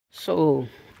So,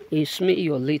 it's me,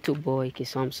 your little boy,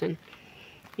 Samson.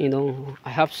 I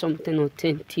have something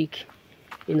authentic,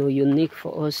 unique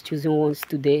for us choosing ones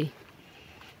today.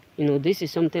 This is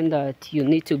something that you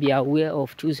need to be aware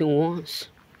of choosing ones.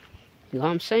 You know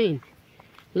what I'm saying?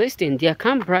 Listen, they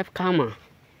can't bribe karma.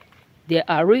 They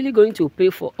are really going to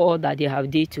pay for all that they have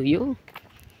did to you.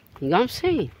 You know what I'm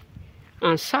saying?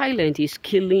 And silence is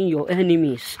killing your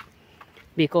enemies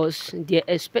because they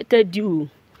expected you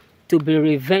to be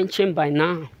revenging by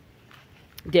now.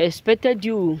 They expected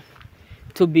you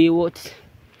to be what?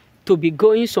 To be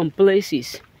going some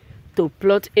places to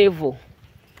plot evil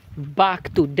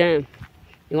back to them.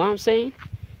 You know what I'm saying?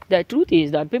 The truth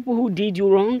is that people who did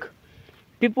you wrong,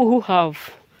 people who have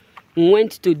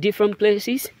went to different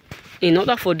places in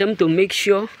order for them to make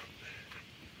sure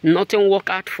nothing work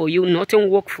out for you, nothing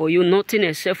work for you, nothing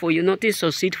except for you, nothing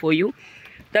succeed for you.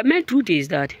 The main truth is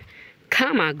that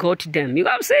karma got them. You know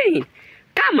what I'm saying?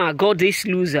 Karma got these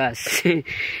losers.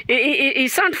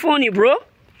 it sounds funny, bro.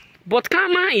 But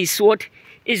karma is what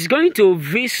is going to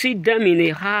visit them in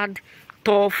a hard,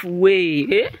 tough way.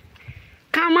 Eh?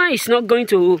 Karma is not going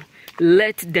to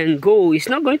let them go. It's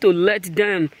not going to let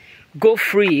them go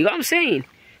free. You know what I'm saying?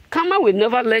 Karma will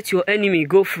never let your enemy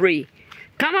go free.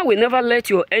 Karma will never let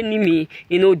your enemy,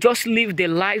 just live the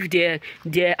life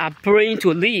they are praying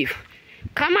to live.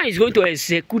 Karma is going to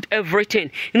execute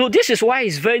everything. This is why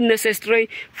it's very necessary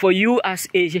for you as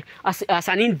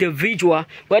an individual,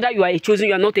 whether you are a chosen,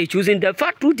 you are not a chosen. The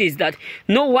fact truth is that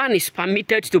no one is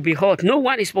permitted to be hurt. No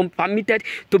one is permitted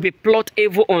to be plot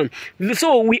evil on.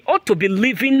 So we ought to be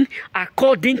living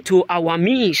according to our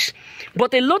means.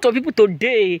 But a lot of people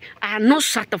today are not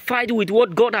satisfied with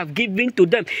what God has given to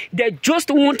them. They just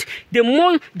want, the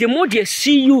more they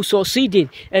see you succeeding,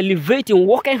 elevating,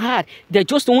 working hard, they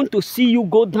just want to see you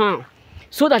go down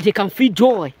so that they can feel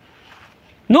joy.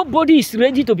 Nobody is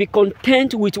ready to be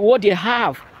content with what they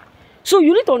have. So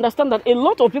you need to understand that a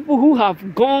lot of people who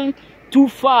have gone too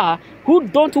far, who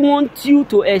don't want you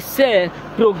to excel,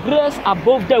 progress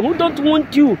above them, who don't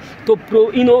want you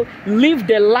to live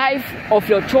the life of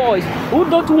your choice, who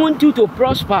don't want you to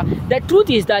prosper, the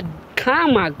truth is that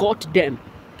karma got them.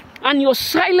 And your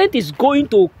silence is going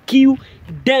to kill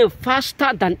them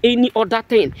faster than any other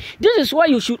thing. This is why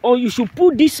you should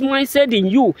put this mindset in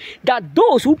you that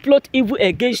those who plot evil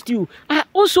against you are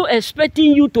also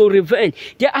expecting you to revenge.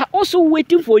 They are also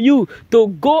waiting for you to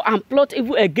go and plot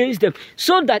evil against them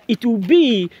so that it will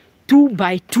be 2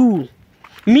 by 2.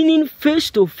 Meaning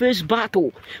face-to-face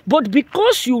battle. But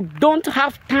because you don't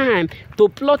have time to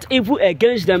plot evil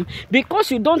against them, because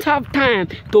you don't have time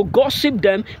to gossip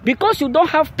them, because you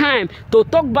don't have time to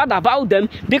talk bad about them,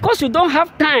 because you don't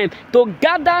have time to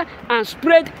gather and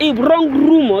spread wrong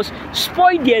rumors,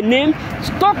 spoil their name,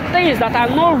 talk things that are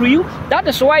not real, that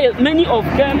is why many of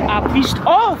them are pissed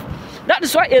off. That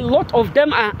is why a lot of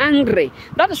them are angry.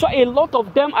 That is why a lot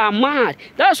of them are mad.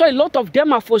 That is why a lot of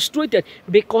them are frustrated.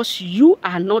 Because you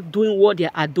are not doing what they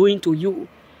are doing to you.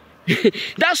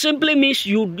 That simply means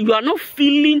you are not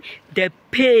feeling the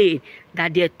pain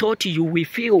that they thought you will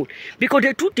feel. Because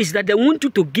the truth is that they want you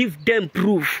to give them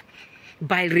proof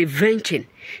by revenging.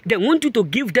 They want you to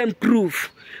give them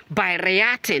proof by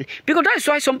reacting. Because that's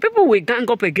why some people will gang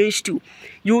up against you.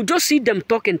 You just see them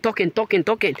talking.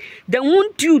 They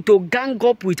want you to gang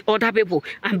up with other people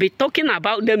and be talking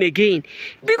about them again.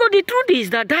 Because the truth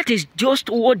is that is just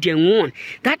what they want.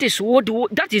 That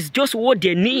is just what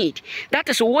they need. That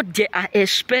is what they are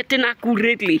expecting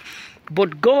accurately.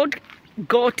 But God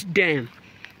got them.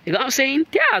 You know what I'm saying?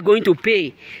 They are going to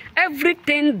pay.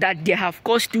 Everything that they have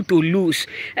caused you to lose,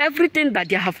 everything that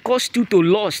they have caused you to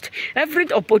lost,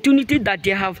 every opportunity that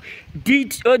they have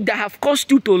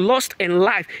caused you to lost in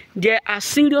life, they are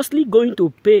seriously going to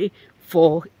pay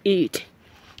for it.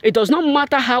 It does not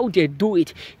matter how they do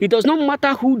it. It does not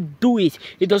matter who do it.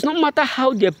 It does not matter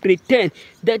how they pretend.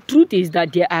 The truth is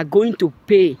that they are going to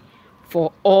pay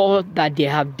for all that they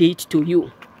have did to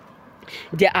you.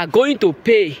 They are going to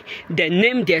pay the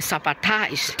name they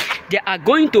sabotage. They are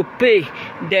going to pay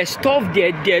the stuff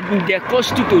they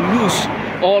caused you to lose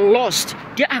or lost.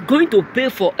 They are going to pay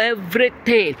for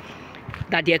everything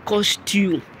that they caused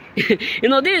you.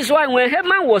 This is why when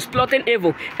Haman was plotting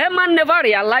evil, Haman never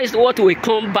realized what will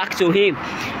come back to him.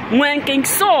 When King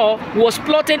Saul was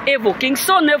plotting evil, King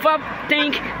Saul never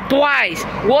think twice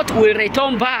what will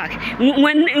return back.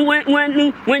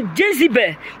 When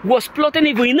Jezebel was plotting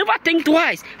evil, he never think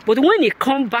twice. But when it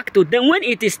come back to them, when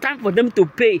it is time for them to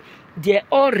pay, they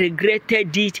all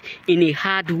regretted it in a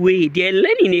hard way. They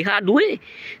learn in a hard way.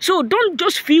 So don't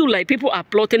just feel like people are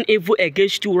plotting evil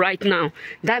against you right now.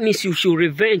 That means you should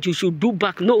revenge, you should do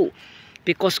back. No.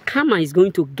 because karma is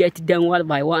going to get them one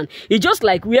by one. It's just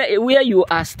like where you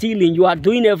are stealing, you are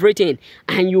doing everything,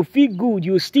 and you feel good,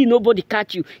 you steal, nobody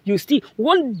catch you, you steal.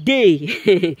 One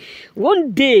day,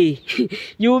 one day,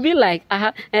 you will be like,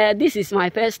 this is my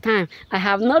first time. I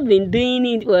have not been doing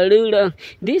it for a long.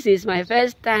 This is my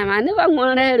first time. I never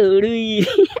wanted to do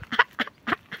it.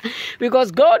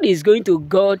 Because God is going to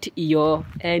guard your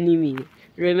enemy.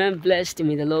 Remain blessed.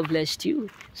 May the Lord bless you.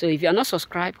 So if you are not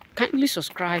subscribed, kindly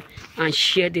subscribe and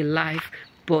share the live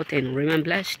button. Remain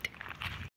blessed.